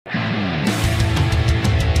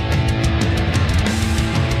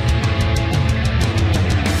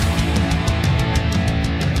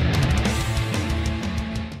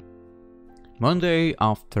Monday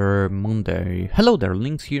after Monday. Hello there,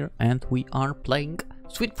 Lynx here, and we are playing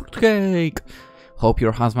Sweet Fruitcake. Hope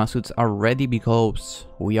your hazmat suits are ready because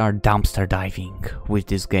we are dumpster diving with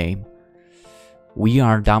this game. We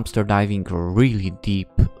are dumpster diving really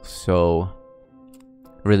deep, so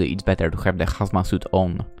really it's better to have the hazmat suit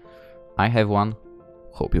on. I have one,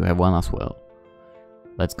 hope you have one as well.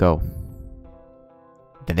 Let's go.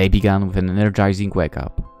 The day began with an energizing wake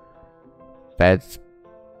up. But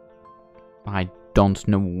I don't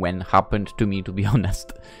know when happened to me, to be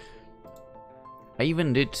honest. I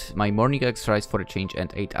even did my morning exercise for a change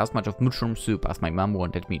and ate as much of mushroom soup as my mom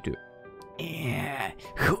wanted me to. Yeah,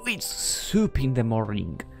 who eats soup in the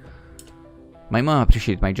morning? My mom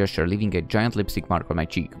appreciated my gesture, leaving a giant lipstick mark on my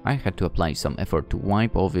cheek. I had to apply some effort to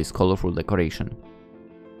wipe off this colorful decoration.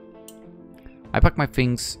 I packed my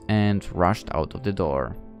things and rushed out of the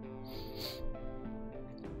door.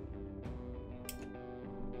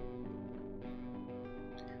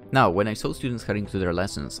 Now, when I saw students heading to their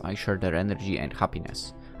lessons, I shared their energy and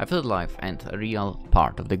happiness. I felt alive and a real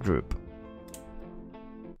part of the group.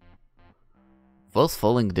 This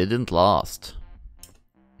feeling didn't last.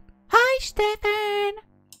 Hi, Stefan!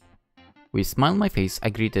 With a smile on my face, I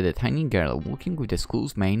greeted a tiny girl walking with the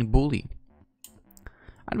school's main bully.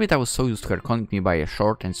 I admit I was so used to her calling me by a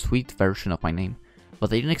short and sweet version of my name,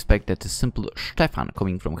 but I didn't expect that a simple Stefan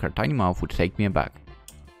coming from her tiny mouth would take me aback.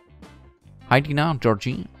 Hi Dina,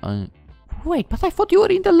 Georgie. Wait, but I thought you were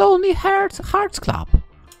in the Lonely Hearts Club.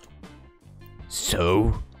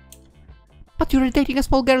 So? But you're dating a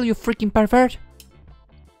small girl, you freaking pervert.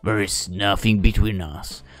 There is nothing between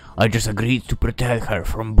us. I just agreed to protect her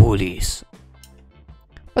from bullies.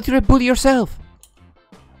 But you're a bully yourself.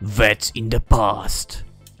 That's in the past.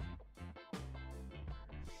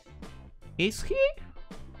 Is he?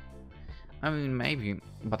 I mean, maybe,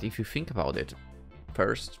 but if you think about it,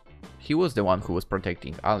 first, he was the one who was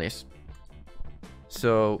protecting Alice.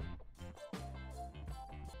 So,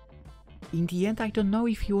 in the end, I don't know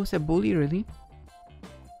if he was a bully, really.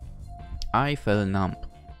 I felt numb.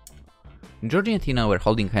 Georgie and Tina were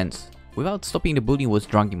holding hands. Without stopping, the bully was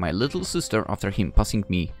dragging my little sister after him, passing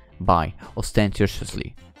me by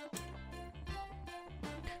ostentatiously.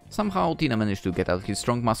 Somehow, Tina managed to get out his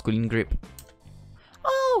strong masculine grip.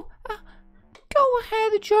 Oh, go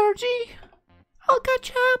ahead, Georgie. I'll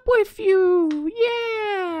catch up with you,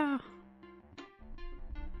 yeah!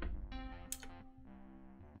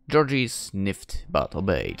 Georgie sniffed but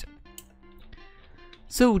obeyed.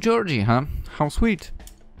 So, Georgie, huh? How sweet.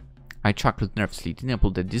 I chuckled nervously. Tina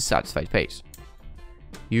pulled a dissatisfied face.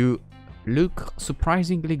 You look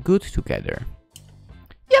surprisingly good together.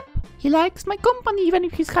 Yep, he likes my company even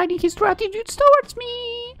if he's hiding his true attitudes towards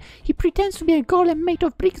me. He pretends to be a golem made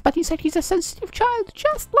of bricks, but inside he's a sensitive child,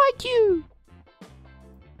 just like you.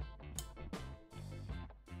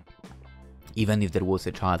 Even if there was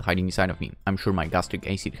a child hiding inside of me, I'm sure my gastric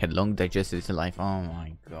acid had long digested its life. Oh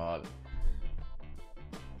my god.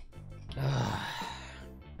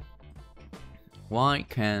 Why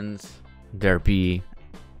can't there be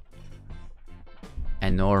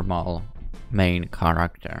a normal main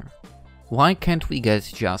character? Why can't we get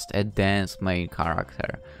just a dance main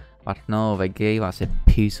character? But no, they gave us a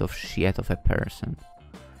piece of shit of a person.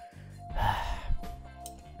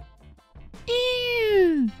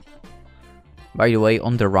 Ew. By the way,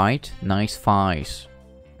 on the right, nice thighs.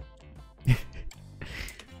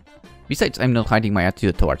 Besides, I'm not hiding my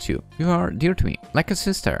attitude towards you. You are dear to me, like a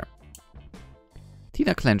sister.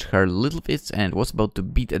 Tina clenched her little fists and was about to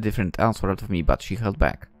beat a different answer out of me, but she held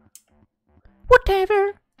back.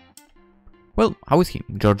 Whatever. Well, how is he?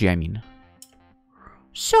 Georgie, I mean.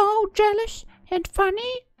 So jealous and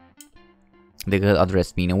funny? The girl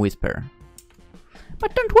addressed me in a whisper.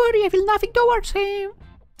 But don't worry, I feel nothing towards him.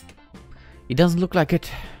 It doesn't look like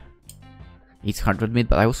it. It's hard to admit,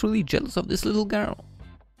 but I was really jealous of this little girl,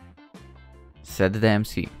 said the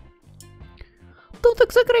MC. Don't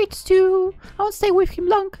exaggerate, Stu. I won't stay with him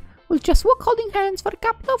long. We'll just walk holding hands for a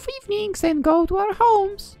couple of evenings and go to our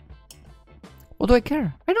homes. What do I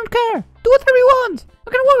care? I don't care. Do whatever you want.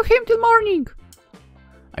 I can walk with him till morning.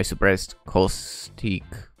 I suppressed caustic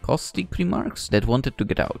remarks that wanted to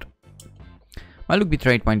get out. My look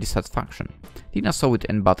betrayed my dissatisfaction. Tina saw it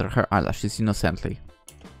and buttered her eyelashes innocently.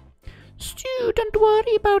 Stu, don't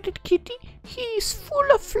worry about it, kitty. He's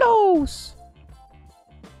full of flaws.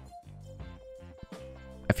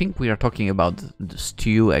 I think we are talking about the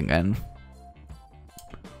stew again.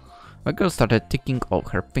 The girl started ticking all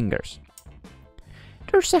her fingers.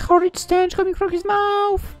 There's a horrid stench coming from his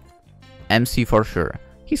mouth. MC for sure.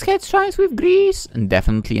 His head shines with grease, and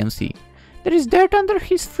definitely MC. There is dirt under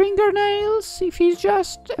his fingernails if he's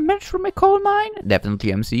just emerged from a coal mine.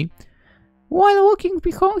 Definitely MC. While walking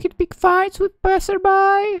behind, he'd pick fights with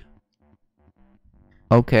passerby.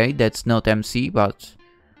 Okay, that's not MC, but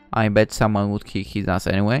I bet someone would kick his ass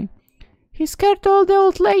anyway. He scared all the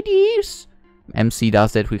old ladies. MC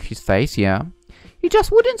does that with his face, yeah. He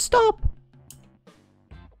just wouldn't stop.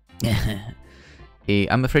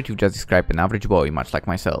 I'm afraid you've just described an average boy, much like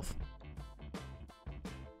myself.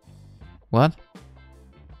 What?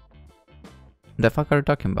 The fuck are you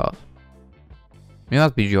talking about? You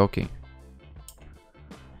must be joking.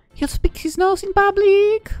 He'll speak his nose in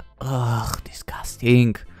public. Ugh,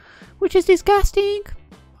 disgusting. Which is disgusting.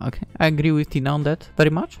 Okay, I agree with Tina on that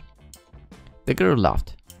very much. The girl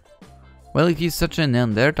laughed. Well, if he's such a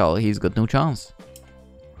Neanderthal, he's got no chance.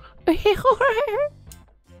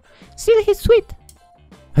 Still, he's sweet.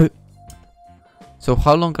 So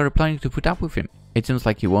how long are you planning to put up with him? It seems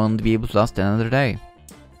like you won't be able to last another day.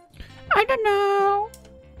 I don't know.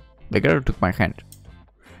 The girl took my hand.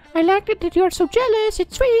 I like it that you're so jealous.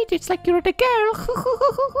 It's sweet. It's like you're the girl.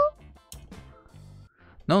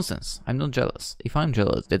 Nonsense. I'm not jealous. If I'm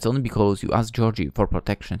jealous, that's only because you asked Georgie for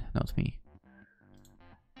protection, not me.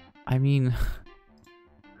 I mean...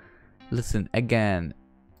 Listen, again.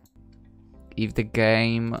 If the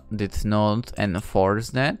game did not enforce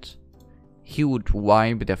that, he would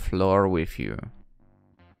wipe the floor with you.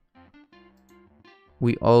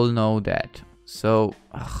 We all know that. So...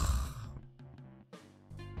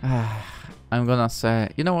 I'm gonna say...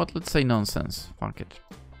 You know what? Let's say nonsense. Fuck it.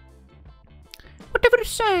 Whatever you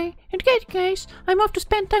say. In that case, I'm off to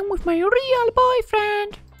spend time with my real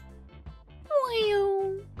boyfriend.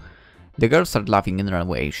 The girl started laughing and ran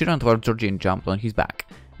away. She ran toward Georgie and jumped on his back.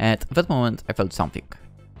 At that moment, I felt something.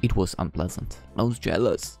 It was unpleasant. I was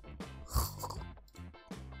jealous.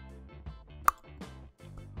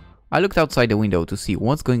 I looked outside the window to see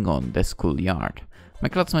what's going on in the schoolyard. My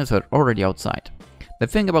classmates were already outside. The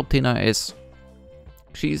thing about Tina is...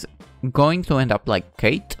 she's going to end up like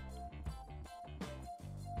Kate.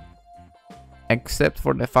 Except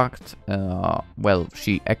for the fact, well,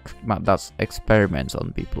 she does experiments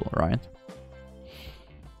on people, right?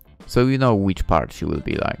 So you know which part she will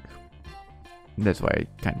be like. That's why I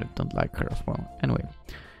kind of don't like her as well. Anyway.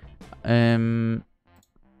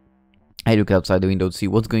 I look outside the window to see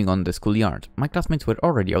what's going on in the schoolyard. My classmates were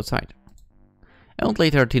already outside. A month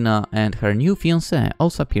later, Tina and her new fiancé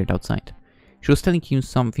also appeared outside. She was telling him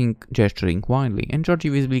something, gesturing wildly, and Georgie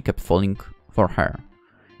visibly kept falling for her.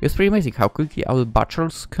 It was pretty amazing how quickly our bachelor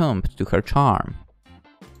succumbed to her charm.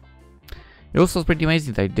 It also was pretty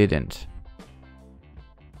amazing that I didn't.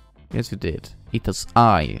 Yes, you did. It was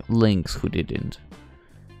I, Lynx, who didn't.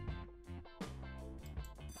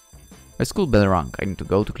 The school bell rang. I need to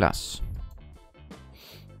go to class.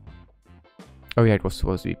 Oh yeah, it was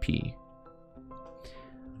supposed to be P.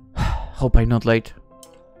 Hope I'm not late.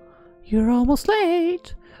 You're almost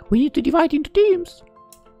late. We need to divide into teams.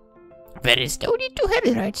 There is no need to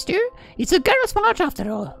hurry, right, Stu? It's a girls' march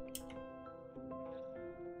after all.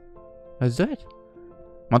 What's that?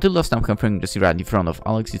 Matilda snapped her finger as she ran in front of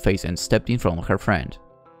Alex's face and stepped in front of her friend.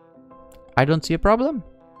 I don't see a problem.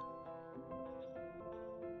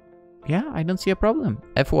 Yeah, I don't see a problem.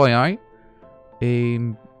 FYI,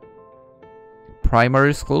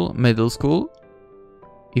 primary school, middle school,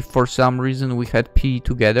 if for some reason we had P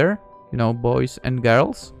together, you know, boys and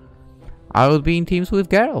girls, I would be in teams with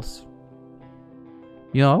girls.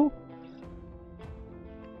 You know?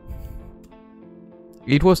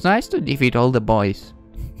 It was nice to defeat all the boys.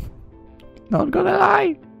 Not gonna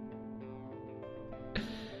lie.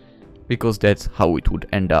 Because that's how it would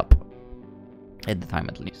end up. At the time,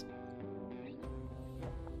 at least.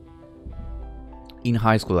 In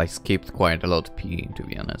high school, I skipped quite a lot of PE, to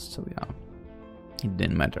be honest, so yeah. It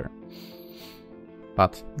didn't matter.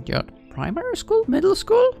 But, yeah, primary school? Middle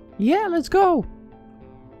school? Yeah, let's go!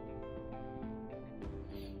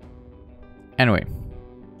 Anyway.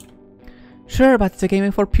 Sure, but it's a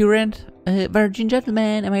game for pure and virgin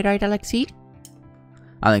gentlemen, am I right, Alexi?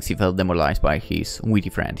 Alexi felt demoralized by his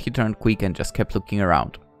witty friend. He turned quick and just kept looking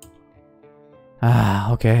around.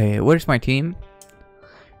 Ah, okay, where's my team?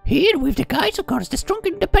 Here with the guys, of course, the strong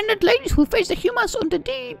independent ladies will face the humans on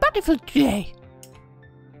the battlefield today.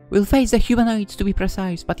 We'll face the humanoids to be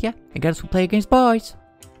precise, but yeah, the girls will play against boys.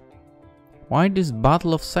 Why this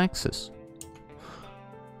battle of sexes?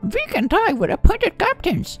 Vic and I were appointed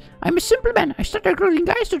captains. I'm a simple man. I started recruiting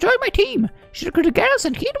guys to join my team. She recruited girls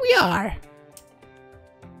and here we are.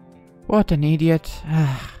 What an idiot.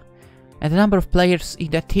 And the number of players in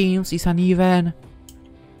the teams is uneven.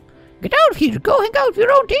 Get out of here. Go hang out with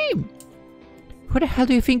your own team. Who the hell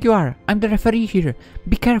do you think you are? I'm the referee here.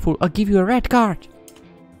 Be careful, I'll give you a red card.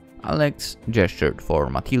 Alex gestured for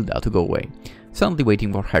Matilda to go away, suddenly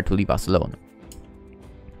waiting for her to leave us alone.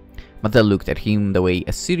 Matilda looked at him the way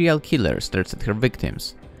a serial killer stares at her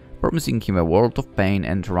victims, promising him a world of pain,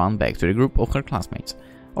 and ran back to the group of her classmates,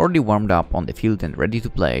 already warmed up on the field and ready to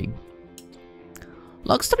play.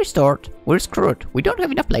 Long story short, we're screwed. We don't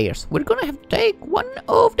have enough players. We're gonna have to take one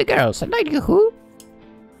of the girls, and I know who.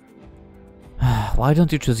 Why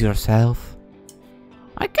don't you choose yourself?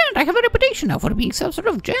 I can't. I have a reputation now for being some sort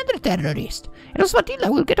of gender terrorist. And also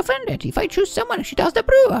Matilda will get offended if I choose someone she doesn't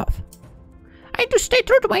approve of. I need to stay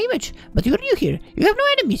true to my image, but you're new here. You have no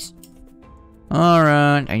enemies.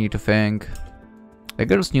 Alright, I need to think. The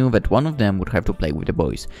girls knew that one of them would have to play with the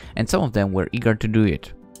boys, and some of them were eager to do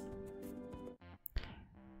it.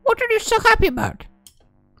 What are you so happy about?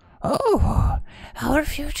 Oh, our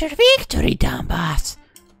future victory, Dumbass.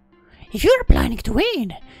 If you're planning to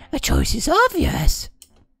win, the choice is obvious.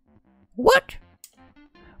 What?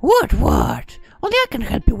 What? Only I can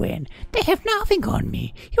help you win. They have nothing on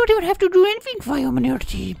me. You don't even have to do anything for your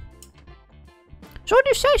team. So what do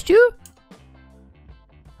you say, Stu?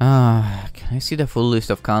 Can I see the full list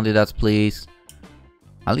of candidates, please?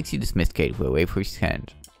 Alexei dismissed Kate with a wave of his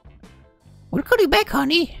hand. We'll call you back,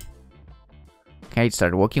 honey. Kate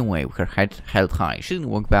started walking away with her head held high. She didn't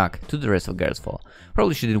walk back to the rest of Girls' Fall.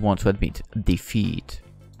 Probably she didn't want to admit defeat.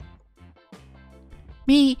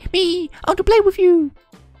 Me, I want to play with you.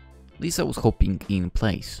 Lisa was hopping in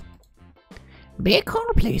place. Be a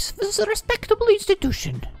corner, please. This is a respectable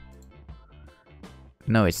institution.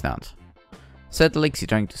 No, it's not, said Alexei,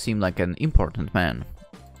 trying to seem like an important man.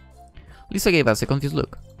 Lisa gave us a confused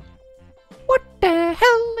look. What the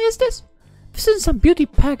hell is this? This isn't some beauty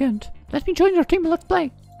pageant. Let me join your team and let's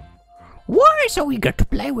play. Why are you so eager to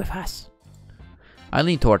play with us? I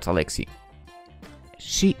leaned towards Alexei.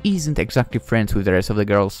 She isn't exactly friends with the rest of the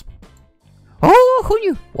girls. Oh, who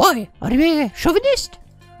knew? Why? Are you a chauvinist?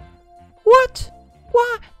 What?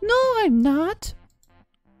 Why? No, I'm not.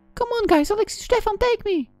 Come on, guys. Alexei, Stefan, take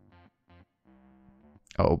me.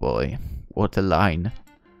 Oh boy, what a line.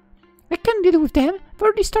 I can't deal with them. They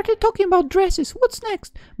already started talking about dresses. What's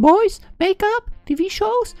next? Boys? Makeup? TV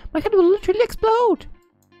shows? My head will literally explode.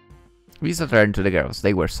 Lisa turned to the girls.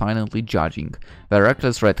 They were silently judging the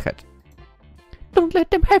reckless redhead. Don't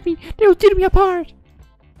let them have me. They will tear me apart.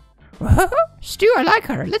 Stu, I like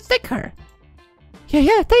her. Let's take her.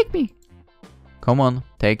 Yeah, take me. Come on,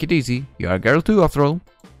 take it easy. You're a girl too, after all.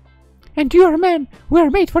 And you're a man. We are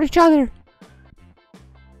made for each other.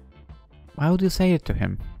 Why would you say it to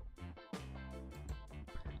him?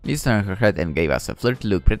 Lisa turned her head and gave us a flirty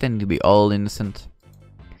look, pretending to be all innocent.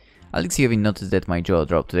 Alexei, having noticed that my jaw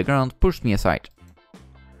dropped to the ground, pushed me aside.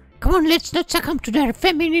 Come on, let's not succumb to their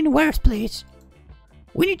feminine wares, please.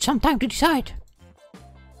 We need some time to decide.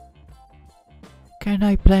 Can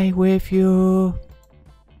I play with you?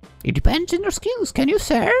 It depends on your skills. Can you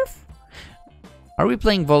serve? Are we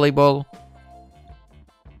playing volleyball?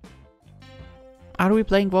 Are we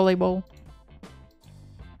playing volleyball?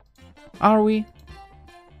 Are we?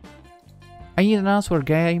 I need an answer,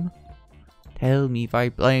 game. Tell me if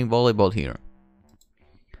I'm playing volleyball here.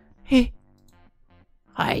 Hey.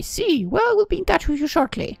 I see. Well, we'll be in touch with you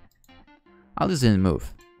shortly. Alice didn't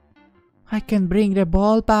move. I can bring the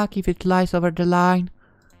ball back if it lies over the line.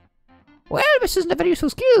 Well, this isn't a very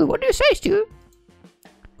useful skill. What do you say, Stu?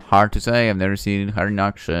 Hard to say. I've never seen her in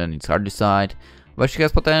action. It's hard to decide. But she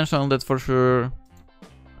has potential, that's for sure.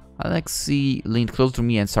 Alexei leaned close to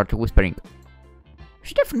me and started whispering.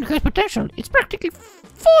 She definitely has potential. It's practically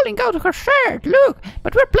falling out of her shirt. Look,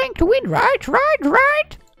 but we're playing to win, right?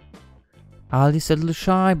 Right? Alice is a little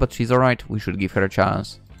shy, but she's alright. We should give her a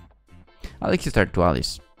chance. Alexei turned to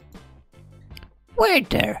Alice. Wait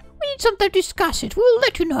there. We need some time to discuss it. We'll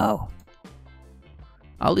let you know.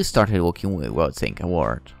 Alice started walking away without saying a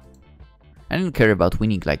word. I didn't care about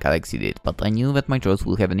winning like Alexei did, but I knew that my choice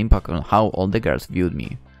would have an impact on how all the girls viewed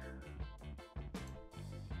me.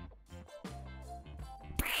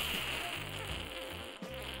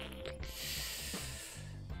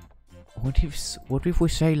 What if we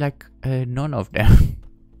say like none of them?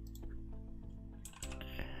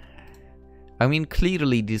 I mean,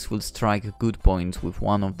 clearly this will strike good points with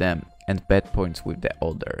one of them and bad points with the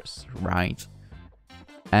others, right?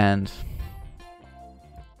 And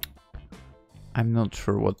I'm not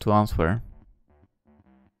sure what to answer.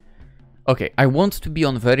 Okay, I want to be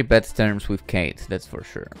on very bad terms with Kate, that's for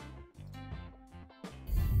sure.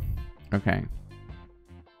 Okay.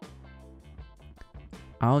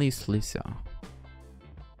 Alice, Lisa.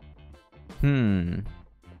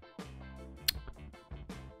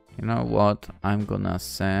 You know what? I'm gonna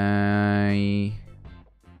say...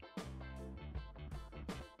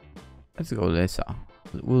 Let's go Lisa.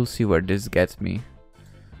 We'll see where this gets me.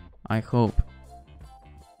 I hope.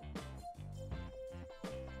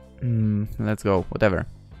 Let's go. Whatever.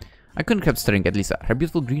 I couldn't help staring at Lisa. Her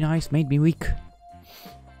beautiful green eyes made me weak.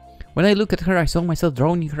 When I looked at her, I saw myself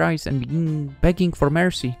drowning in her eyes and begin begging for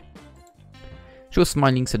mercy. She was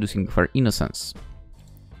smiling, seducing with her innocence.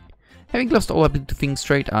 Having lost all ability to think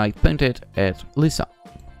straight, I pointed at Lisa.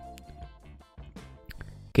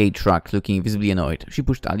 Kate shrugged, looking visibly annoyed. She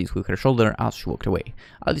pushed Alice with her shoulder as she walked away.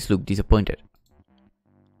 Alice looked disappointed.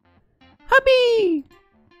 Hubby!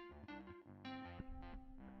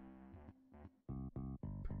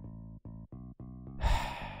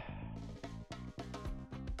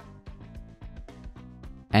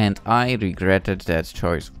 And I regretted that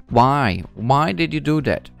choice. Why? Why did you do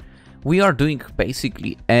that? We are doing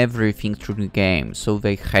basically everything through the game, so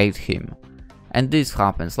they hate him. And this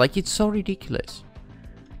happens, like it's so ridiculous.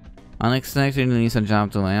 Unexpectedly, Lisa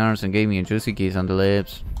jumped to my arms and gave me a juicy kiss on the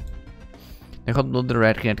lips. The hot-blooded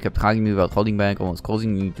redhead kept hugging me without holding back, almost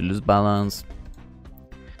causing me to lose balance.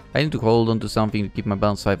 I needed to hold onto something to keep my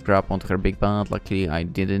balance, so I grabbed onto her big butt. Luckily, I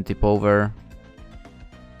didn't tip over.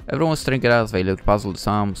 Everyone was staring at us. They looked puzzled,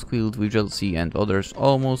 some squealed with jealousy, and others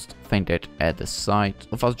almost fainted at the sight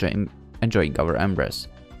of us enjoying our embrace.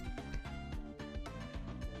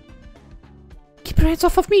 Keep your hands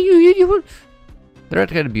off of me, you will... The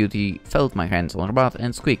red-haired beauty felt my hands on her butt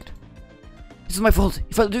and squeaked. This is my fault.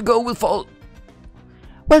 If I let you go, we'll fall.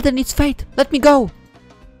 Well then, it's fate. Let me go.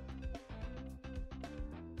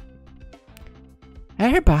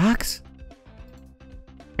 Airbags?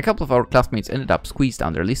 A couple of our classmates ended up squeezed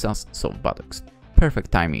under Lisa's soft buttocks.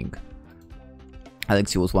 Perfect timing.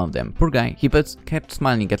 Alexei was one of them. Poor guy, he kept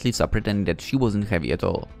smiling at Lisa, pretending that she wasn't heavy at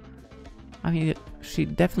all. I mean, she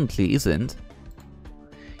definitely isn't.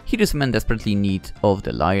 He is a man desperately in need of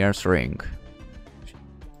the liar's ring.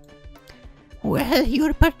 Well,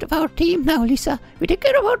 you're part of our team now, Lisa. We take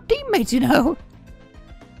care of our teammates, you know.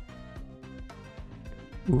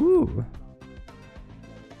 Ooh.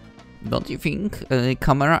 Don't you think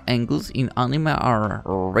camera angles in anime are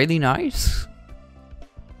really nice?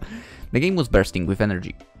 The game was bursting with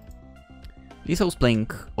energy. Lisa was playing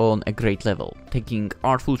on a great level, taking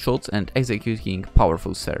artful shots and executing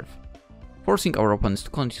powerful serve, forcing our opponents to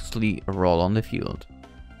continuously roll on the field.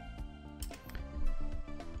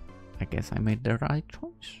 I guess I made the right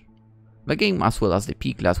choice. The game, as well as the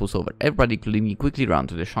peak class, was over. Everybody, including me, quickly ran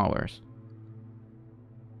to the showers.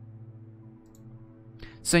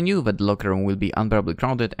 So I knew that the locker room will be unbearably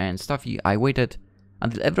crowded and stuffy. I waited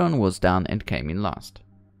until everyone was done and came in last.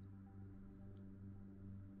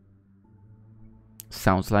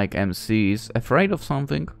 Sounds like MC is afraid of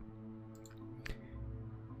something.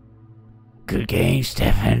 Good game,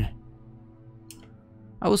 Stefan.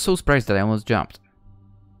 I was so surprised that I almost jumped.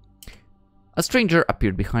 A stranger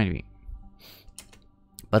appeared behind me.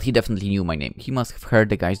 But he definitely knew my name. He must have heard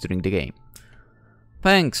the guys during the game.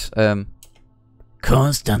 Thanks,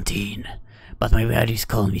 Constantine, but my buddies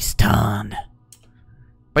call me Stan.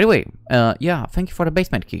 By the way, yeah, thank you for the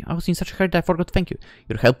basement key. I was in such a hurry that I forgot to thank you.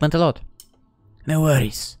 Your help meant a lot. No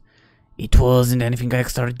worries. It wasn't anything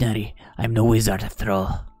extraordinary. I'm no wizard after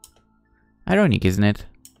all. Ironic, isn't it?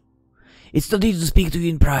 It's not easy to speak to you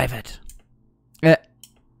in private.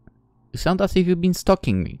 You sound as if you've been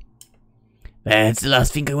stalking me. That's the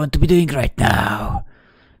last thing I want to be doing right now.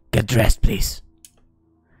 Get dressed, please.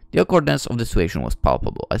 The awkwardness of the situation was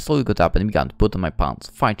palpable. I slowly got up and began to put on my pants,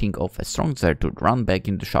 fighting off a strong desire to run back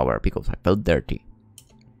into the shower because I felt dirty.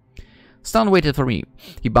 Stan waited for me.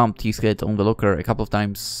 He bumped his head on the locker a couple of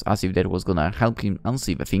times, as if that was gonna help him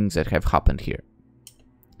unsee the things that have happened here.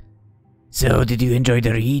 So, did you enjoy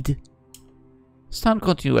the read? Stan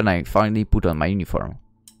continued and I finally put on my uniform.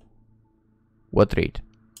 What read?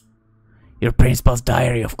 Your principal's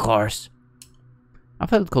diary, of course. I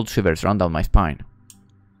felt cold shivers run down my spine.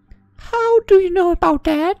 How do you know about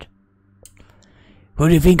that? Who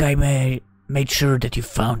do you think I made sure that you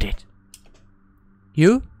found it?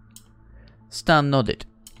 You? Stan nodded.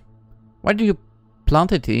 Why did you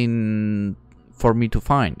plant it in for me to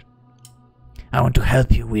find? I want to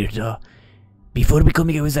help you, weirdo. Before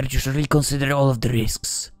becoming a wizard, you should really consider all of the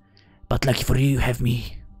risks. But lucky for you, you have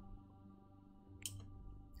me.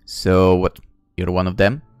 So what? You're one of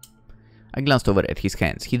them? I glanced over at his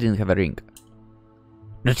hands. He didn't have a ring.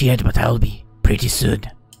 Not yet, but I'll be. Pretty soon.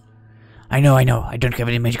 I know. I don't have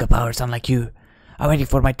any magical powers unlike you. I'm waiting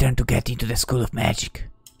for my turn to get into the School of Magic.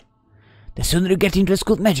 The sooner you get into the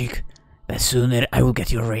School of Magic, the sooner I will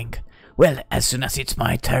get your ring. Well, as soon as it's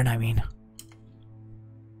my turn, I mean.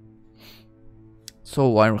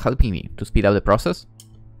 So are you helping me to speed up the process?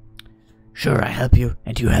 Sure, I help you,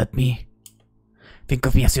 and you help me. Think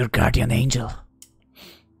of me as your guardian angel.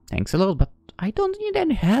 Thanks a lot, but I don't need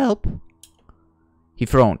any help. He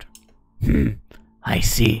frowned. I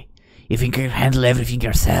see. You think you can handle everything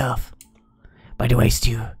yourself. By the way,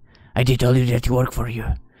 Stu, I did all your dirty work for you.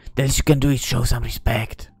 The least you can do is show some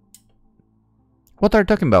respect. What are you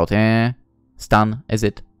talking about, eh? Stan, is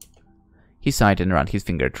it? He sighed and ran his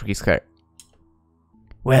finger through his hair.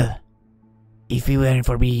 Well, if it weren't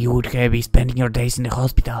for me, you would be spending your days in the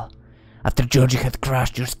hospital. After Georgie had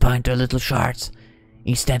crushed your spine to little shards,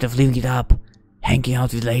 instead of living it up, hanging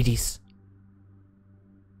out with ladies.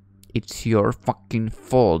 It's your fucking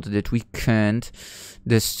fault that we can't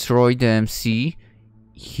destroy the MC.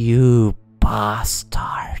 You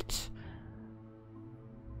bastard.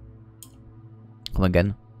 Come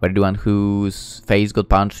again. Were you the one whose face got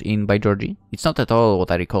punched in by Georgie? It's not at all what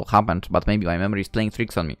I recall happened, but maybe my memory is playing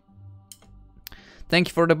tricks on me. Thank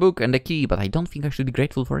you for the book and the key, but I don't think I should be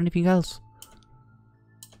grateful for anything else.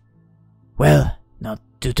 Well, not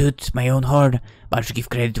to toot my own horn, but I should give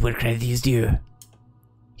credit where credit is due.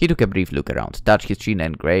 He took a brief look around, touched his chin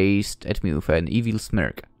and gazed at me with an evil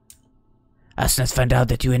smirk. As soon as I found out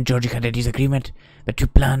that you and Georgie had a disagreement, that you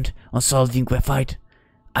planned on solving the fight,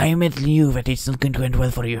 I immediately knew that it's not going to end well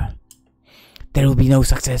for you. There will be no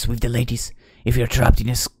success with the ladies if you're trapped in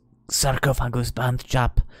a sarcophagus band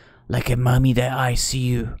chap like a mummy the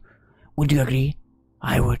ICU. Would you agree?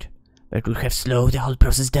 I would. But would have slowed the whole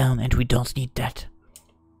process down, and we don't need that.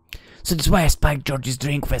 So that's why I spiked George's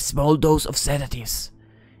drink with a small dose of sedatives.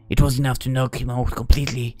 It was enough to knock him out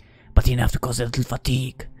completely, but enough to cause a little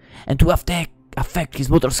fatigue, and to affect his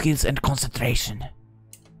motor skills and concentration.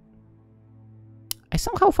 I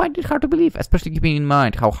somehow find it hard to believe, especially keeping in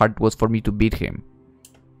mind how hard it was for me to beat him.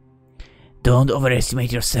 Don't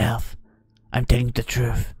overestimate yourself. I'm telling you the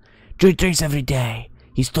truth. Joey trains every day.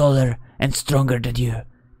 He's taller and stronger than you.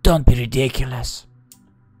 Don't be ridiculous.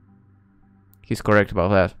 He's correct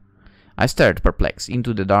about that. I stared, perplexed,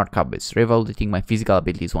 into the dark abyss, reevaluating my physical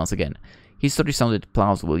abilities once again. His story sounded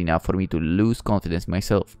plausible enough for me to lose confidence in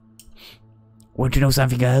myself. Want to know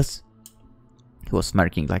something else? He was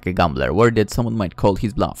smirking like a gambler, worried that someone might call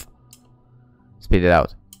his bluff. Spit it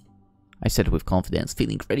out, I said with confidence,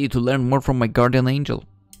 feeling ready to learn more from my guardian angel.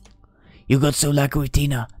 You got so lucky with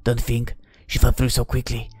Tina, don't think? She fell through so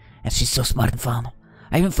quickly, and she's so smart and fun.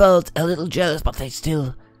 I even felt a little jealous, but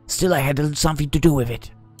still I had a little something to do with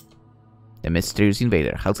it. The mysterious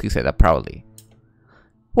invader held his head up proudly.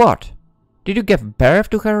 What? Did you give birth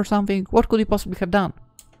to her or something? What could you possibly have done?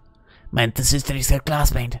 My aunt's sister is her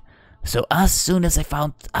classmate. So as soon as I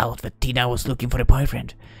found out that Tina was looking for a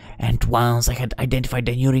boyfriend, and once I had identified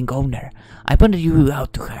the new ring owner, I pointed you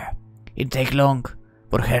out to her. It'd take long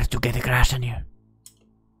for her to get a crush on you.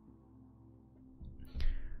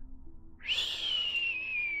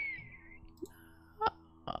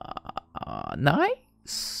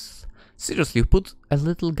 Nice. Seriously, you put a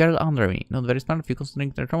little girl under me. Not very smart of you,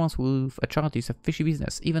 considering that romance with a child is a fishy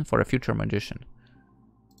business, even for a future magician.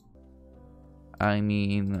 I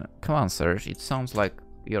mean, come on, Serge, it sounds like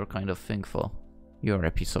you're kind of thankful. You're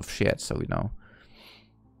a piece of shit, so we know.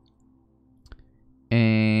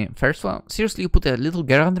 First one, seriously, you put a little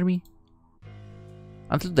girl under me?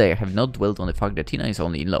 Until today, I have not dwelt on the fact that Tina is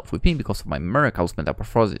only in love with me because of my miraculous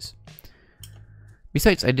metamorphosis.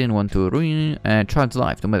 Besides, I didn't want to ruin a child's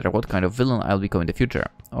life, no matter what kind of villain I'll become in the future.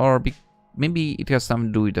 Or maybe it has something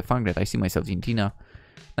to do with the fact that I see myself in Tina,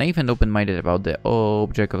 naive and open-minded about the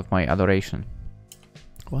object of my adoration.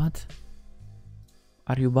 What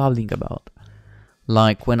are you babbling about?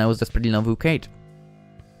 Like when I was desperately in love with Kate.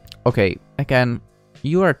 Okay, again,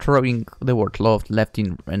 you are throwing the word love left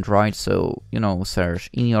and right, so, you know, Serge,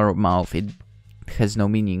 in your mouth it has no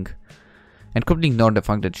meaning. And completely ignore the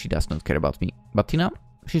fact that she does not care about me. But Tina,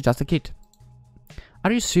 she's just a kid.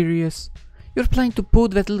 Are you serious? You're planning to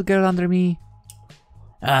put that little girl under me?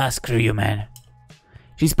 Ah, screw you, man.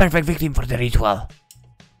 She's perfect victim for the ritual.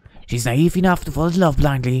 She's naive enough to fall in love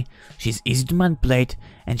blindly, she's easy to manipulate,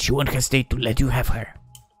 and she won't hesitate to let you have her.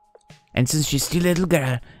 And since she's still a little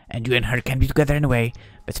girl, and you and her can be together anyway,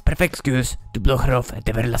 that's a perfect excuse to blow her off at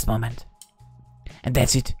the very last moment. And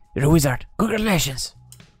that's it, you're a wizard, congratulations!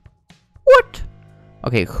 What?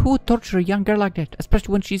 Okay, who would torture a young girl like that,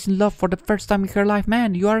 especially when she's in love for the first time in her life?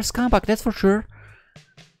 Man, you are a scumbag, that's for sure.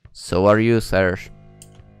 So are you, Serge.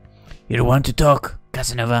 You don't want to talk,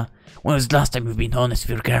 Casanova. When was the last time you've been honest with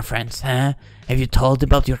your girlfriends, huh? Have you told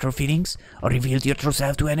about your true feelings? Or revealed your true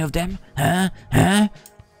self to any of them? Huh?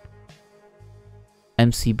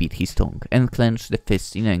 MC bit his tongue and clenched the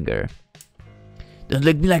fist in anger. Don't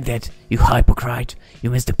look at me like that, you hypocrite.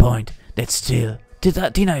 You missed the point.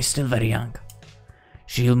 Tina is still very young.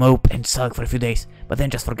 She'll mope and sulk for a few days, but then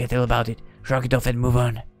just forget all about it, shrug it off and move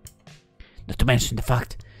on. Not to mention the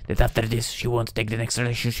fact that after this she won't take the next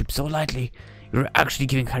relationship so lightly. You're actually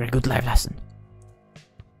giving her a good life lesson.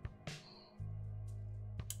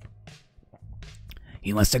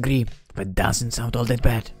 You must agree, that doesn't sound all that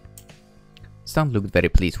bad. Stan looked very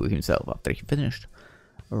pleased with himself after he finished,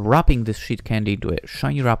 wrapping this shit candy into a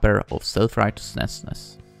shiny wrapper of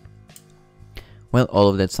self-righteousness. Well, all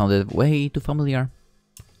of that sounded way too familiar.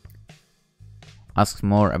 Ask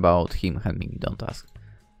more about him, Henry, don't ask.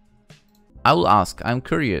 I will ask, I'm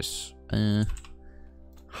curious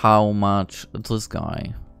how much this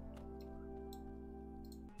guy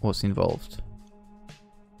was involved.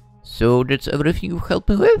 So that's everything you helped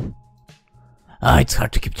me with? It's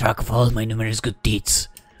hard to keep track of all my numerous good deeds.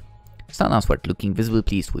 Stan answered, looking visibly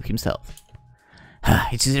pleased with himself.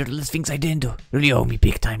 It's the little things I didn't do. You really owe me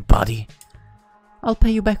big time, buddy. I'll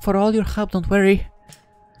pay you back for all your help, don't worry.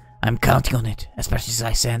 I'm counting on it, especially since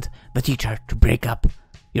I sent the teacher to break up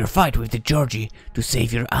your fight with the Georgie to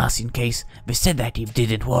save your ass in case the sedative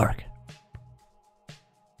didn't work.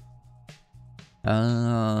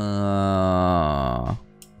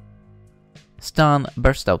 Stan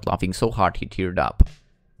burst out laughing so hard he teared up.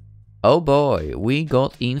 Oh boy, we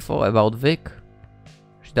got info about Vic.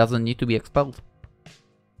 She doesn't need to be expelled.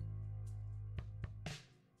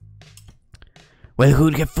 Well,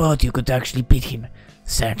 who'd have thought you could actually beat him?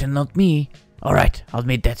 Certainly not me. Alright, I'll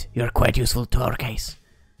admit that you're quite useful to our case.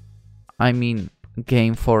 I mean,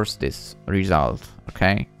 game forced this result,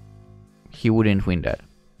 okay? He wouldn't win that.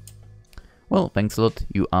 Well, thanks a lot,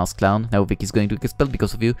 you ass clown. Now Vic is going to get expelled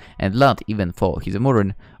because of you, and Lad, even though he's a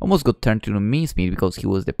moron, almost got turned into mincemeat because he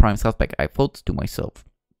was the prime suspect, I thought to myself.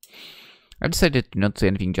 I decided not to say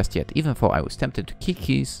anything just yet, even though I was tempted to kick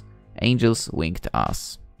his angel's winged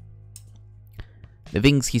ass. The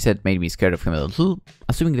things he said made me scared of him a little.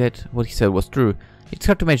 Assuming that what he said was true, it's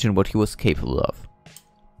hard to imagine what he was capable of.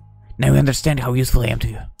 Now you understand how useful I am to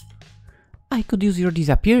you. I could use your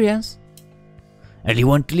disappearance. I really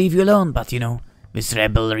want to leave you alone, but you know, this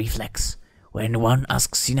rebel reflex. When one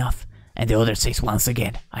asks enough, and the other says once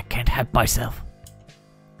again, I can't help myself.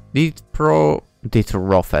 Did Professor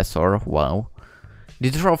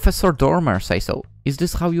Dormer say so? Is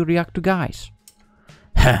this how you react to guys?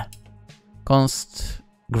 Huh. Const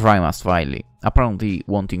grimaced wildly, apparently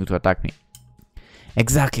wanting to attack me.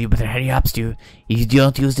 Exactly, but hurry up, Stu. If you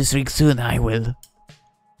don't use this rig soon, I will.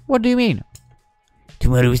 What do you mean?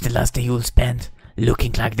 Tomorrow is the last day you will spend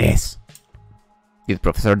looking like this. Did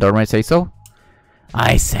Professor Dormer say so?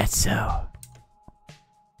 I said so.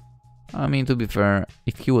 I mean, to be fair,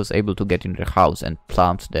 if he was able to get in the house and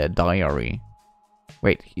plant the diary...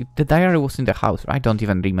 Wait, the diary was in the house. I don't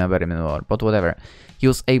even remember anymore, but whatever. He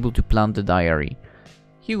was able to plant the diary.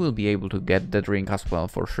 He will be able to get that ring as well,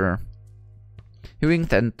 for sure. He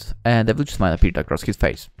winked and a devilish smile appeared across his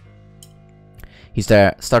face. He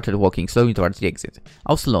started walking slowly towards the exit.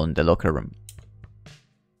 I was alone in the locker room.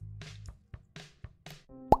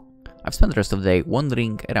 I've spent the rest of the day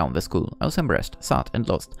wandering around the school. I was embarrassed, sad, and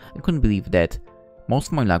lost. I couldn't believe that most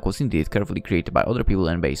of my luck was indeed carefully created by other people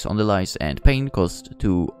and based on the lies and pain caused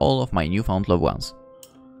to all of my newfound loved ones.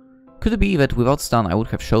 Could it be that without Stan I would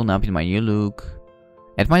have shown up in my new look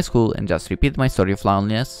at my school and just repeated my story of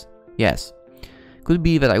loneliness? Yes. Could it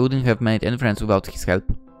be that I wouldn't have made any friends without his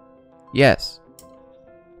help? Yes.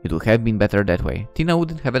 It would have been better that way. Tina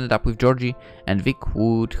wouldn't have ended up with Georgie, and Vic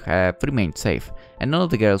would have remained safe, and none of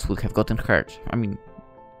the girls would have gotten hurt. I mean...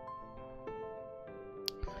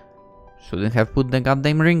 Shouldn't have put the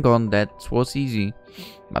goddamn ring on, that was easy.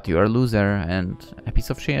 But you're a loser, and a piece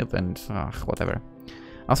of shit, and whatever.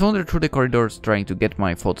 As I wandered through the corridors trying to get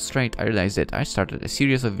my thoughts straight, I realized that I started a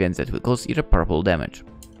series of events that will cause irreparable damage.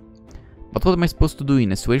 But what am I supposed to do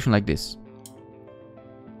in a situation like this?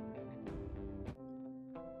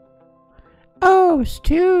 Oh,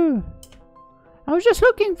 Stu! I was just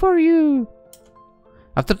looking for you!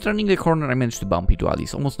 After turning the corner, I managed to bump into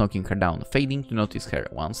Alice, almost knocking her down, failing to notice her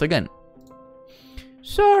once again.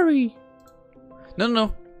 Sorry!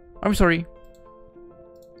 No, I'm sorry.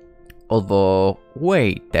 Although,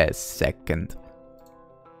 wait a second.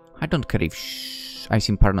 I don't care if I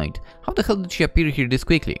seem paranoid. How the hell did she appear here this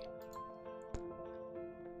quickly?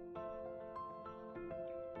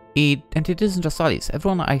 And it isn't just Alice.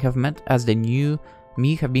 Everyone I have met as the new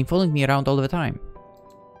me have been following me around all the time.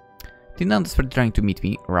 Tina, desperately trying to meet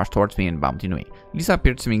me, rushed towards me and bumped into me. Lisa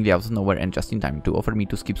appeared seemingly out of nowhere and just in time to offer me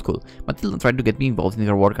to skip school. Matilda tried to get me involved in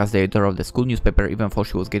her work as the editor of the school newspaper even though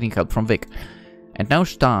she was getting help from Vic. And now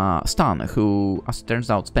Stan, who, as it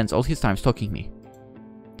turns out, spends all his time stalking me.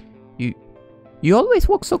 You always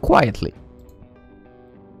walk so quietly.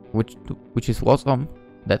 Which is awesome.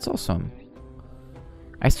 That's awesome.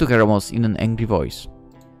 I spoke her almost in an angry voice.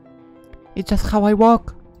 It's just how I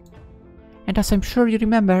walk. And as I'm sure you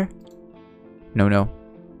remember. No.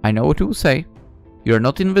 I know what you will say. You're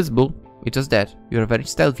not invisible. It's just that you're very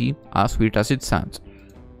stealthy, as weird as it sounds.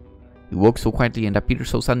 You walk so quietly and appear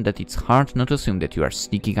so sudden that it's hard not to assume that you are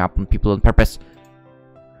sneaking up on people on purpose.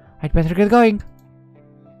 I'd better get going.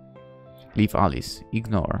 Leave Alice.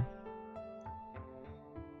 Ignore.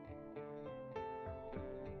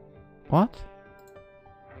 What?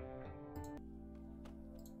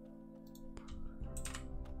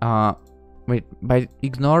 Wait, by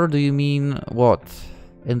ignore do you mean what?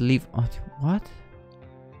 And leave... What?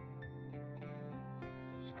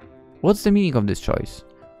 What's the meaning of this choice?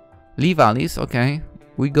 Leave Alice, okay.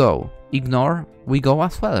 We go. Ignore, we go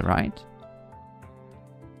as well, right?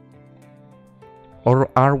 Or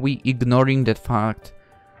are we ignoring that fact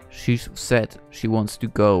she said she wants to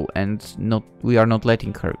go and we are not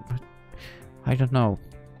letting her? I don't know.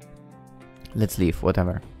 Let's leave,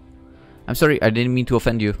 whatever. I'm sorry, I didn't mean to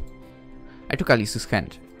offend you. I took Alice's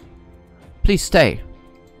hand. Please stay.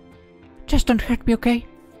 Just don't hurt me, okay?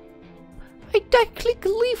 I click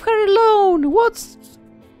leave her alone. What's...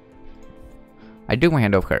 I took my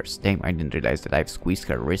hand off hers. Damn, I didn't realize that I've squeezed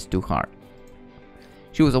her wrist too hard.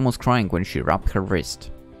 She was almost crying when she wrapped her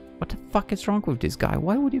wrist. What the fuck is wrong with this guy?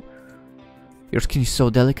 Why would you... Your skin is so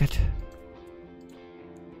delicate.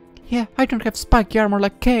 Yeah, I don't have spiky armor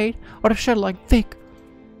like Kate, or a shell like Vic.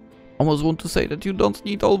 Almost want to say that you don't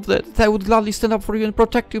need all of that. I would gladly stand up for you and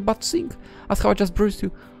protect you, but think, as how I just bruised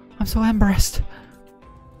you. I'm so embarrassed.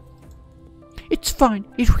 It's fine,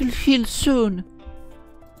 it will heal soon.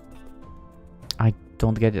 I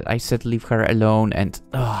don't get it. I said leave her alone and...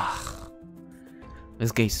 Ugh.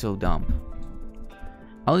 This guy's so dumb.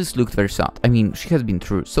 Alice looked very sad. I mean, she has been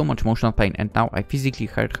through so much emotional pain and now I physically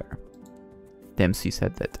hurt her. Dempsey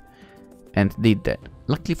said that. And did that.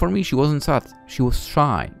 Luckily for me, she wasn't sad. She was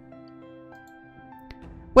shy.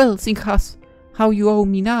 Well, think as how you owe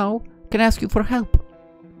me now, can I ask you for help?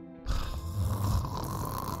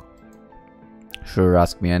 Sure,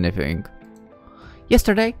 ask me anything.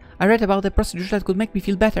 Yesterday, I read about a procedure that could make me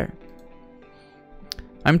feel better.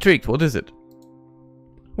 I'm intrigued, what is it?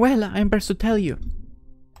 Well, I'm embarrassed to tell you.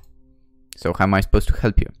 So how am I supposed to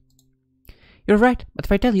help you? You're right, but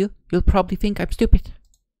if I tell you, you'll probably think I'm stupid.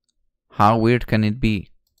 How weird can it be?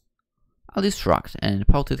 Alice shrugged and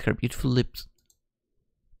pouted her beautiful lips.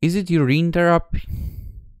 Is it urine therapy?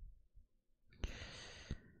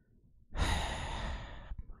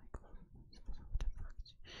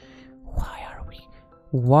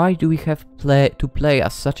 Why do we have to play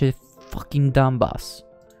as such a fucking dumbass?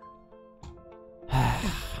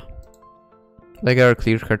 The girl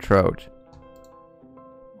cleared her throat.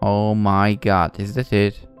 Oh my god, is that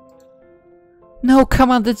it? No,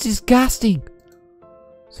 come on, that's disgusting!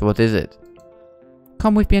 So what is it?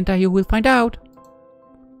 Come with me and you will find out.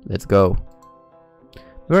 Let's go.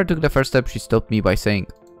 Before I took the first step, she stopped me by saying,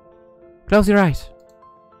 close your eyes.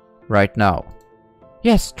 Right now.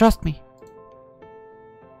 Yes, trust me.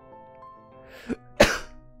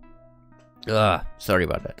 Sorry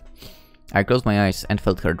about that. I closed my eyes and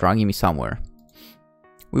felt her dragging me somewhere.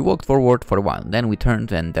 We walked forward for a while, then we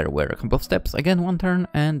turned and there were a couple of steps, again one turn,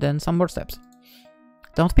 and then some more steps.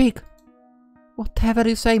 Don't peek. Whatever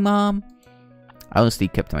you say, Mom. I honestly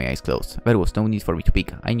kept my eyes closed. There was no need for me to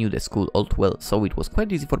peek. I knew the school all too well, so it was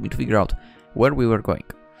quite easy for me to figure out where we were going.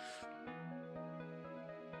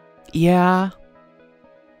 Yeah.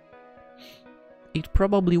 It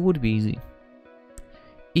probably would be easy.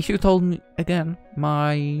 If you told me, again,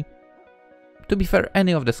 to be fair,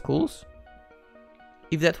 any of the schools,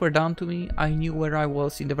 if that were down to me, I knew where I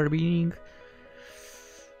was in the very beginning.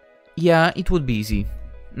 Yeah, it would be easy.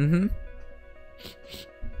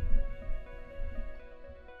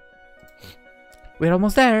 We're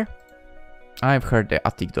almost there. I've heard the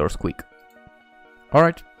attic door squeak.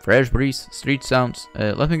 Alright, fresh breeze, street sounds.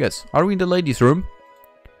 Let me guess, are we in the ladies' room?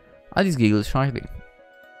 Alice giggled shyly.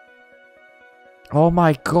 Oh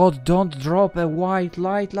my god, don't drop a white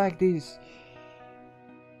light like this.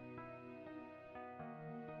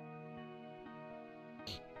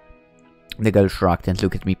 The girl shrugged and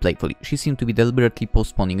looked at me playfully. She seemed to be deliberately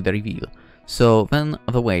postponing the reveal, so then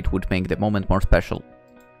the wait would make the moment more special.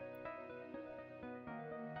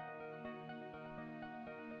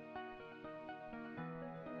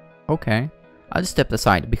 Okay. Alice stepped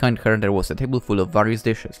aside. Behind her there was a table full of various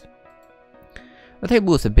dishes. The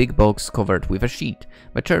table was a big box covered with a sheet,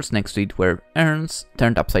 but chairs next to it were urns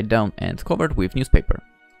turned upside down and covered with newspaper.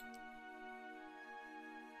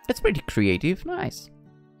 That's pretty creative, nice.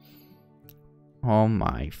 Oh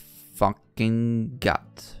my fucking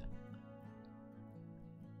god.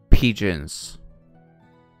 Pigeons.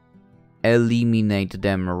 Eliminate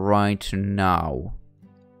them right now.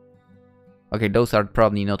 Okay, those are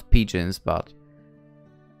probably not pigeons, but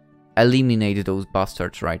eliminate those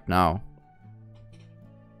bastards right now.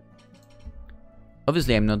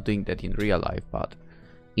 Obviously, I'm not doing that in real life, but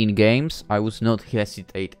in games, I would not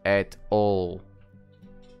hesitate at all.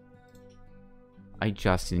 I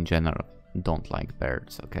just, in general, don't like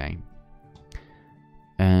birds, okay?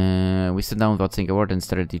 We sat down without saying a word and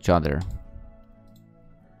stared at each other.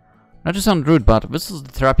 Not to sound rude, but this is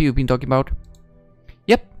the therapy you've been talking about?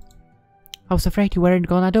 Yep. I was afraid you weren't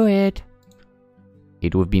gonna do it.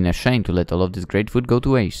 It would have been a shame to let all of this great food go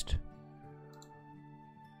to waste.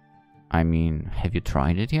 I mean, have you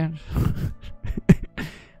tried it yet?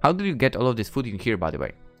 How did you get all of this food in here, by the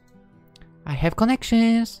way? I have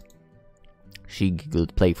connections. She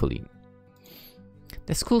giggled playfully.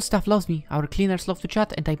 The school staff loves me, our cleaners love to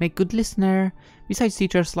chat, and I make good listener. Besides,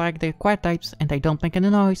 teachers like the quiet types, and I don't make any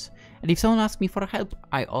noise. And if someone asks me for help,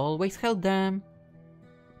 I always help them.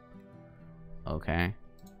 Okay.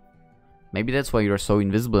 Maybe that's why you're so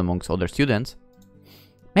invisible amongst other students.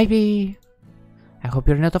 Maybe. I hope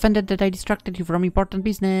you're not offended that I distracted you from important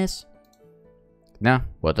business. Nah,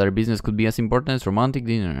 what other business could be as important as romantic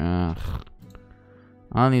dinner? Ugh.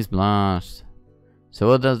 Honest blast. So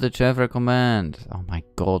what does the chef recommend? Oh my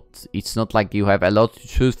god, it's not like you have a lot to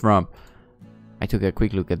choose from. I took a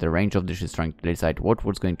quick look at the range of dishes, trying to decide what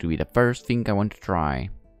was going to be the first thing I want to try.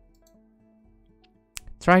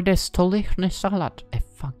 Try the stolechne salad. A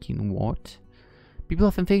fucking what? People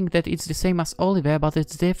often think that it's the same as Oliver, but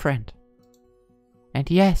it's different. And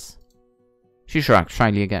yes. She shrugged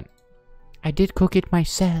shyly again. I did cook it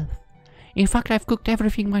myself. In fact, I've cooked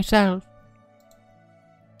everything myself.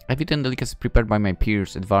 I've eaten delicacies prepared by my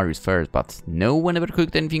peers at various fairs, but no one ever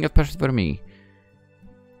cooked anything especially for me.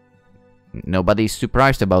 Nobody's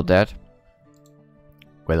surprised about that.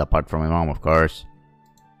 Well, apart from my mom, of course.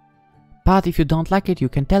 But if you don't like it, you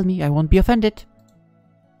can tell me. I won't be offended.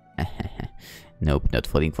 Nope, not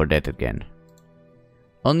falling for that again.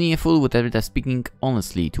 Only a fool would ever be speaking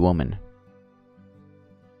honestly to women.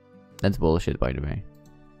 That's bullshit, by the way.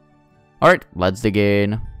 Alright, let's dig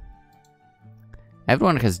in.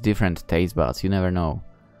 Everyone has different taste buds, you never know.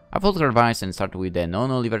 I followed her advice and started with the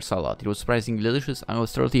non-Oliver salad. It was surprisingly delicious. I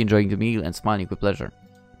was thoroughly enjoying the meal and smiling with pleasure.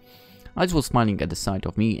 Alice was smiling at the sight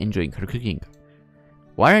of me enjoying her cooking.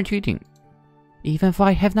 Why aren't you eating? Even if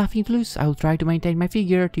I have nothing to lose, I will try to maintain my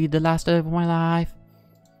figure till the last day of my life.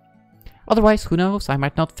 Otherwise, who knows, I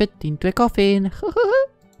might not fit into a coffin.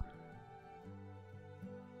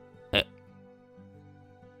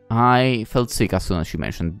 I felt sick as soon as she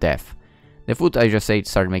mentioned death. The food I just ate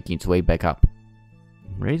started making its way back up.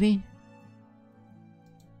 Really?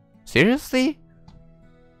 Seriously?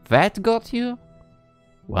 That got you?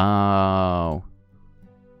 Wow.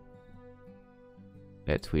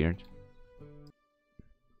 That's weird.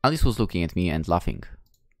 Alice was looking at me and laughing.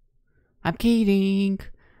 I'm kidding.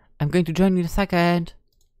 I'm going to join you in a second.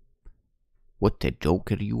 What a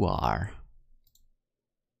joker you are.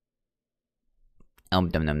 Nom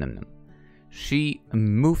nom nom. She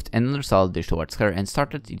moved another salad dish towards her and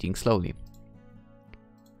started eating slowly.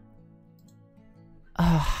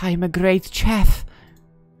 I'm a great chef.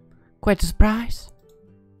 Quite a surprise.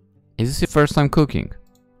 Is this your first time cooking?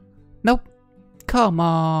 Nope. Come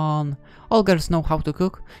on. All girls know how to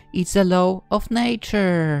cook. It's a law of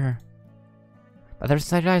nature. But ever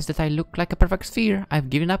since I realized that I look like a perfect sphere, I've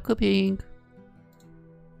given up cooking.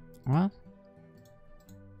 What?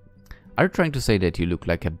 Are you trying to say that you look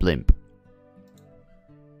like a blimp?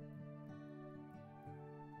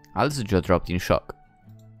 Alice's jaw dropped in shock.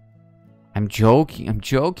 I'm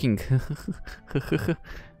joking.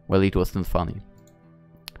 Well, it wasn't funny.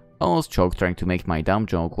 Almost choked trying to make my dumb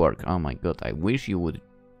joke work. Oh my god, I wish you would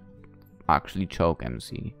actually choke,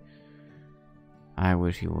 MC. I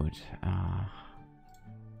wish you would.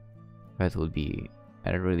 That would be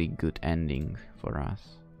a really good ending for us.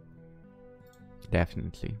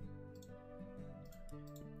 Definitely.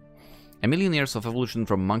 A million years of evolution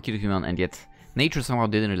from monkey to human, and yet nature somehow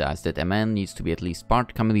didn't realize that a man needs to be at least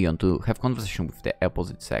part chameleon to have conversation with the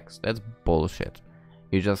opposite sex. That's bullshit.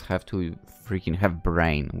 You just have to freaking have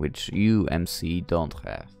brain, which you, MC, don't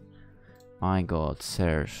have. My god,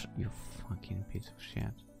 Serge, you fucking piece of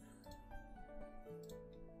shit.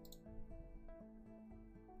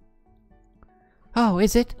 Oh,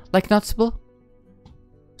 is it? Like noticeable?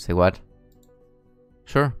 Say what?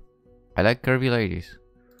 Sure. I like curvy ladies.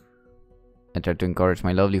 I try to encourage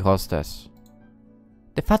my lovely hostess.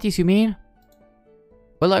 The fatties, you mean?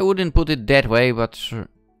 Well, I wouldn't put it that way, but sure.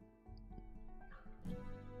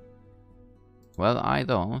 Well, I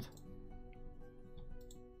don't.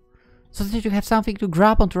 So did you have something to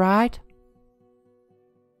grab onto, right?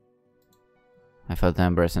 I felt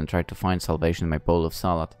embarrassed and tried to find salvation in my bowl of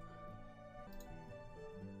salad.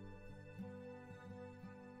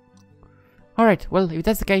 Alright, well, if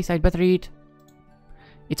that's the case, I'd better eat.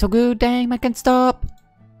 It's so good, damn, I can't stop.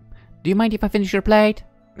 Do you mind if I finish your plate?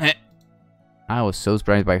 I was so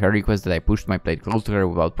surprised by her request that I pushed my plate close to her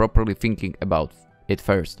without properly thinking about it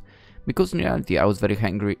first. Because in reality, I was very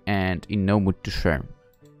hungry and in no mood to share.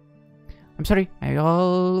 I'm sorry, I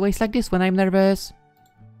always like this when I'm nervous.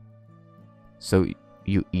 So,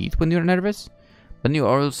 you eat when you're nervous? But you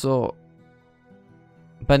also...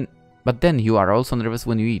 But then you are also nervous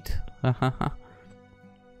when you eat.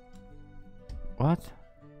 What?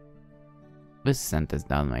 This sentence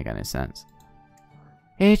doesn't make any sense.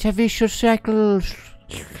 It's a vicious cycle.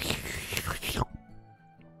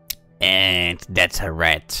 And that's a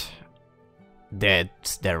rat.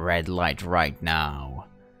 That's the red light right now.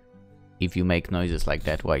 If you make noises like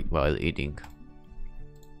that while eating.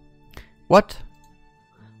 What?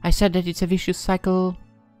 I said that it's a vicious cycle.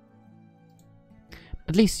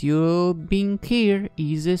 At least you being here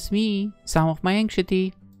eases me some of my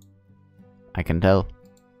anxiety. I can tell.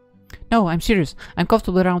 No, I'm serious. I'm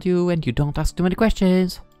comfortable around you and you don't ask too many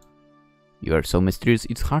questions. You are so mysterious,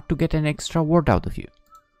 it's hard to get an extra word out of you.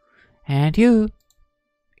 And you?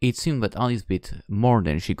 It seemed that Alice bit more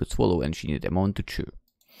than she could swallow and she needed a moment to chew.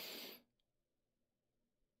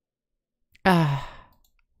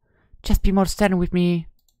 Just be more stern with me.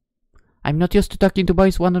 I'm not used to talking to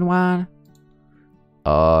boys one-on-one.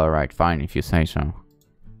 Alright, fine, if you say so.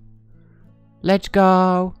 Let's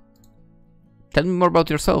go. Tell me more about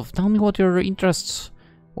yourself. Tell me what your interests.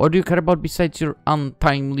 What do you care about besides your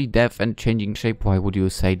untimely death and changing shape? Why would you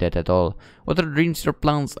say that at all? What are dreams, your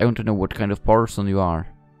plans? I want to know what kind of person you are.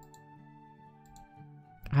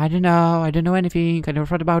 I don't know. I don't know anything. I never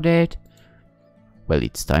thought about it. Well,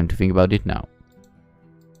 it's time to think about it now.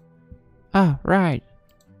 Oh, right.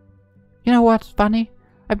 You know what's funny?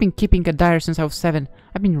 I've been keeping a diary since I was 7.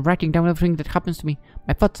 I've been writing down everything that happens to me.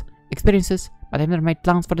 My thoughts, experiences, but I've never made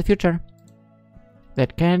plans for the future.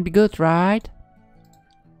 That can be good, right?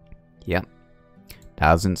 Yeah.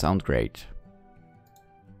 Doesn't sound great.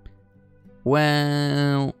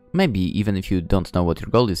 Well, maybe even if you don't know what your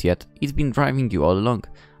goal is yet, it's been driving you all along.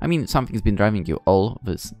 I mean, something's been driving you all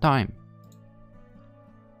this time.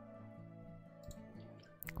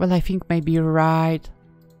 Well, I think maybe you're right.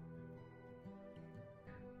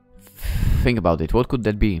 Think about it, what could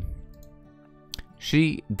that be?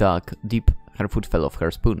 She dug deep, her foot fell off her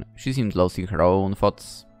spoon. She seemed lost in her own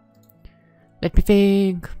thoughts. Let me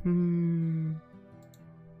think.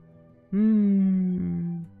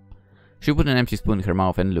 She put an empty spoon in her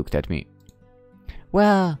mouth and looked at me.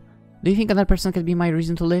 Well, do you think another person can be my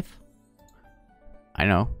reason to live? I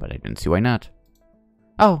know, but I don't see why not.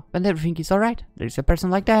 Oh, then everything is alright. There's a person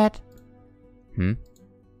like that.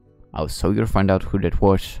 Oh, so you'll find out who that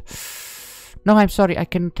was. No, I'm sorry, I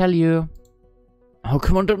can't tell you. Oh,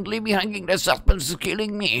 come on, don't leave me hanging. The suspense is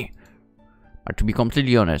killing me. But to be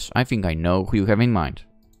completely honest, I think I know who you have in mind.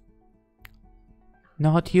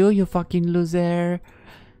 Not you, you fucking loser.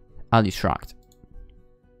 Alice shrugged.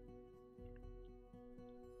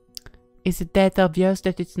 Is it that obvious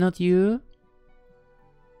that it's not you?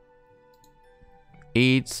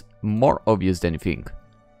 It's more obvious than you think.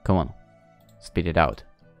 Come on, spit it out.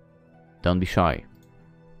 Don't be shy.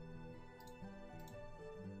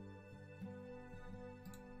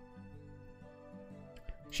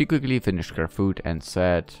 She quickly finished her food and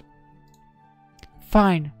said,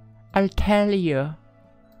 Fine, I'll tell you.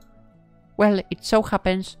 Well, it so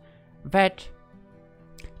happens that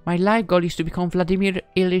my life goal is to become Vladimir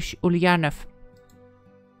Ilyich Ulyanov.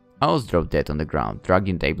 I was dropped dead on the ground, dragged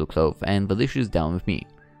in tablecloth, and the dish is down with me.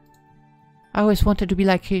 I always wanted to be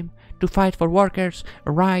like him, to fight for workers'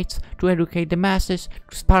 rights, to educate the masses,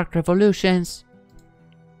 to spark revolutions.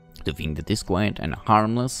 To think that this quiet and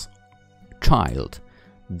harmless child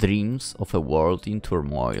dreams of a world in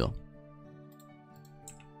turmoil.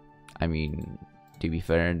 I mean, to be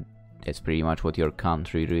fair, that's pretty much what your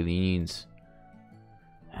country really needs.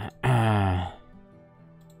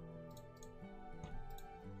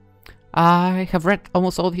 I have read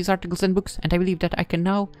almost all of his articles and books, and I believe that I can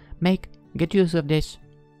now get use of this.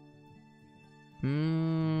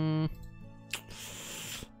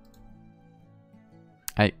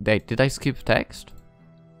 Did I skip text?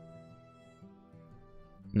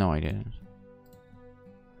 No, I didn't.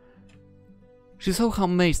 She saw how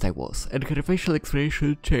amazed I was, and her facial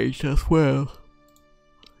expression changed as well.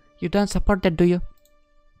 You don't support that, do you?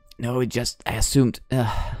 No, it just... I assumed...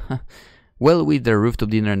 well, with the rooftop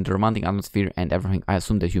dinner and the romantic atmosphere and everything, I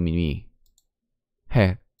assumed that you mean me.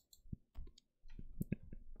 Hey.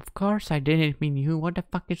 Of course I didn't mean you. What the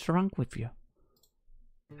fuck is wrong with you?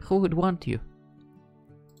 Who would want you?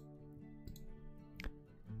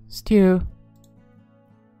 Stu.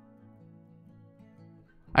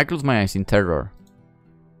 I closed my eyes in terror.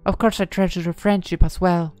 Of course I treasure your friendship as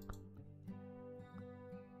well.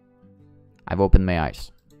 I've opened my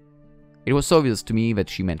eyes. It was obvious to me that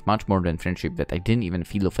she meant much more than friendship, that I didn't even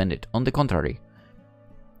feel offended. On the contrary.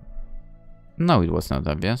 No, it was not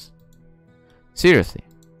obvious. Seriously.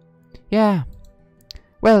 Yeah.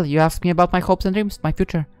 Well, you asked me about my hopes and dreams, my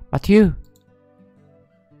future. But you...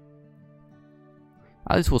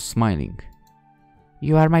 Alice was smiling.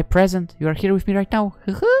 You are my present. You are here with me right now.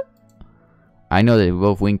 I know that we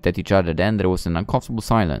both winked at each other, then there was an uncomfortable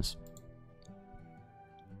silence.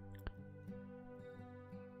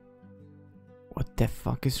 What the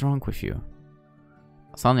fuck is wrong with you?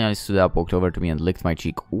 Suddenly Alice stood up, walked over to me and licked my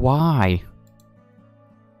cheek. Why?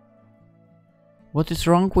 What is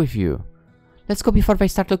wrong with you? Let's go before they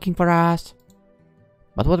start looking for us.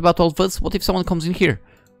 But what about all of us? What if someone comes in here?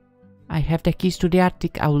 I have the keys to the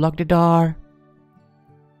attic. I'll lock the door.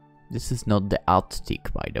 This is not the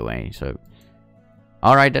attic, by the way, so...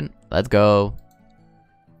 Alright then, let's go.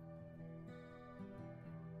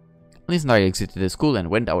 Alice and I exited the school and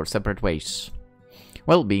went our separate ways.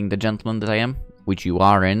 Well, being the gentleman that I am, which you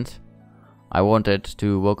aren't, I wanted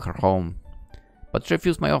to walk her home. But she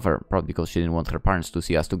refused my offer, probably because she didn't want her parents to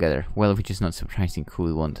see us together. Well, which is not surprising. Who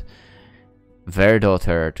would want their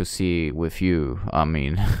daughter to see with you? I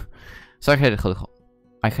mean... So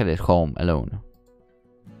I headed home alone.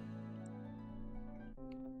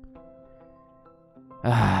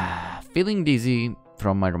 Feeling dizzy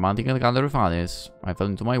from my romantic encounter with Alice, I fell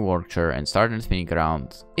into my work chair and started spinning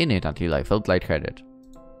around in it until I felt lightheaded.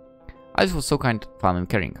 Alice was so kind, fun and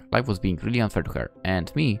caring. Life was being really unfair to her,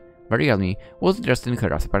 and me, very young me, was interested in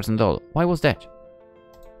her as a person at all. Why was that?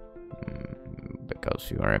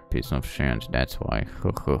 Because you are a piece of shit, that's why.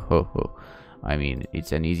 I mean,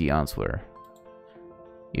 it's an easy answer.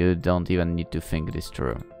 You don't even need to think this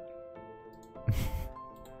through.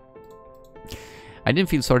 I didn't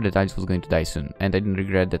feel sorry that Alice was going to die soon, and I didn't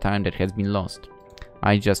regret the time that has been lost.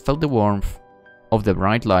 I just felt the warmth of the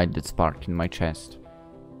bright light that sparked in my chest.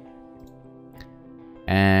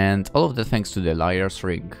 And all of that thanks to the liar's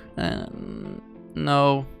ring.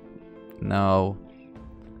 No.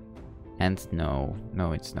 And no,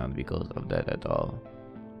 it's not because of that at all.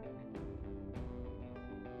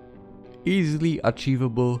 Easily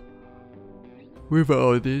achievable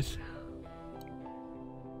without this.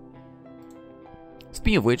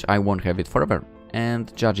 Speaking of which, I won't have it forever,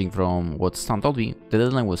 and judging from what Stan told me, the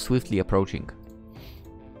deadline was swiftly approaching.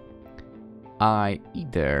 I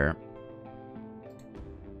either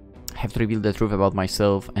have to reveal the truth about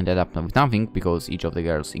myself and end up with nothing, because each of the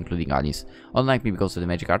girls, including Alice, unlike me because of the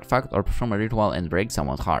magic artifact, or perform a ritual and break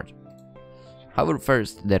someone's heart. However,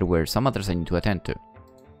 first, there were some matters I need to attend to.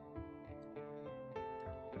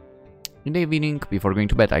 In the evening, before going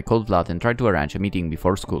to bed, I called Vlad and tried to arrange a meeting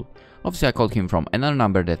before school. Obviously, I called him from another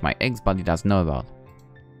number that my ex-buddy doesn't know about.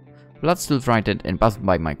 Vlad still frightened and passed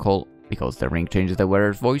by my call, because the ring changes the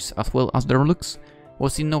wearer's voice as well as their looks,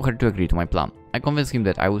 was in no hurry to agree to my plan. I convinced him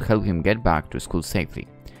that I would help him get back to school safely.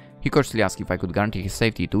 He cautiously asked if I could guarantee his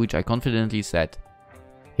safety, to which I confidently said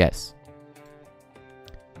yes.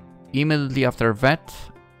 Immediately after that,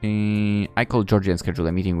 I called Georgie and scheduled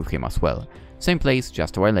a meeting with him as well. Same place,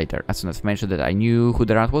 just a while later. As soon as I mentioned that I knew who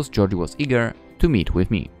the rat was, Georgie was eager to meet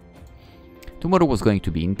with me. Tomorrow was going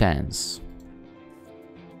to be intense.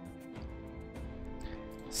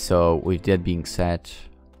 So, with that being said,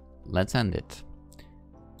 let's end it.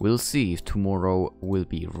 We'll see if tomorrow will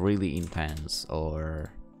be really intense,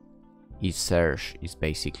 or if Serge is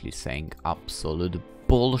basically saying absolute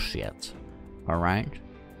bullshit. Alright?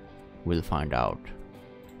 We'll find out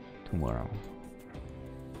tomorrow.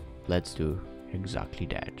 Let's do exactly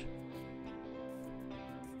that.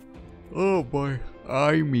 Oh boy,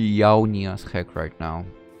 I'm yawning as heck right now.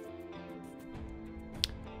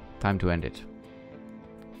 Time to end it.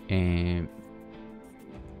 Time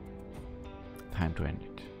to end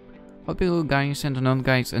it. Hope you guys and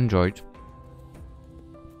non-guys enjoyed.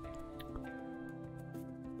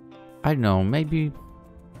 I don't know, maybe...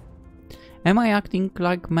 Am I acting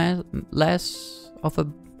like less of a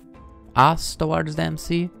ass towards the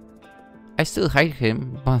MC? I still hate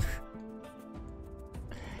him, but...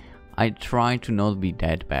 I try to not be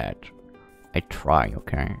that bad. I try,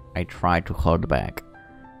 okay? I try to hold back.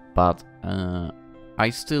 But I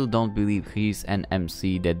still don't believe he's an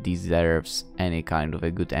MC that deserves any kind of a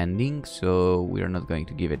good ending, so we're not going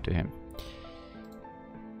to give it to him.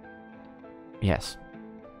 Yes.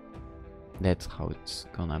 That's how it's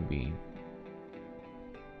gonna be.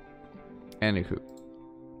 Anywho.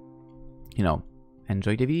 You know,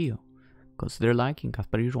 enjoy the video. Consider liking as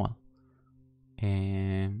per usual.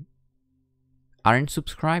 Aren't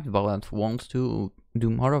subscribed but want to do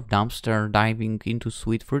more of dumpster diving into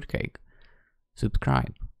sweet fruitcake?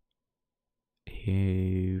 Subscribe.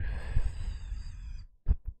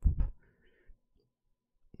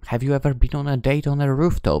 Have you ever been on a date on a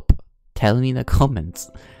rooftop? Tell me in the comments.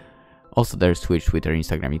 Also, there's Twitch, Twitter,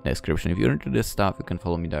 Instagram in the description. If you're into this stuff, you can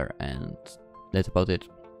follow me there, and that's about it.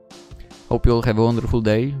 Hope you all have a wonderful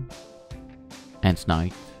day and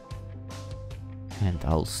night. And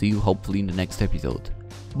I'll see you hopefully in the next episode.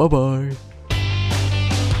 Bye bye!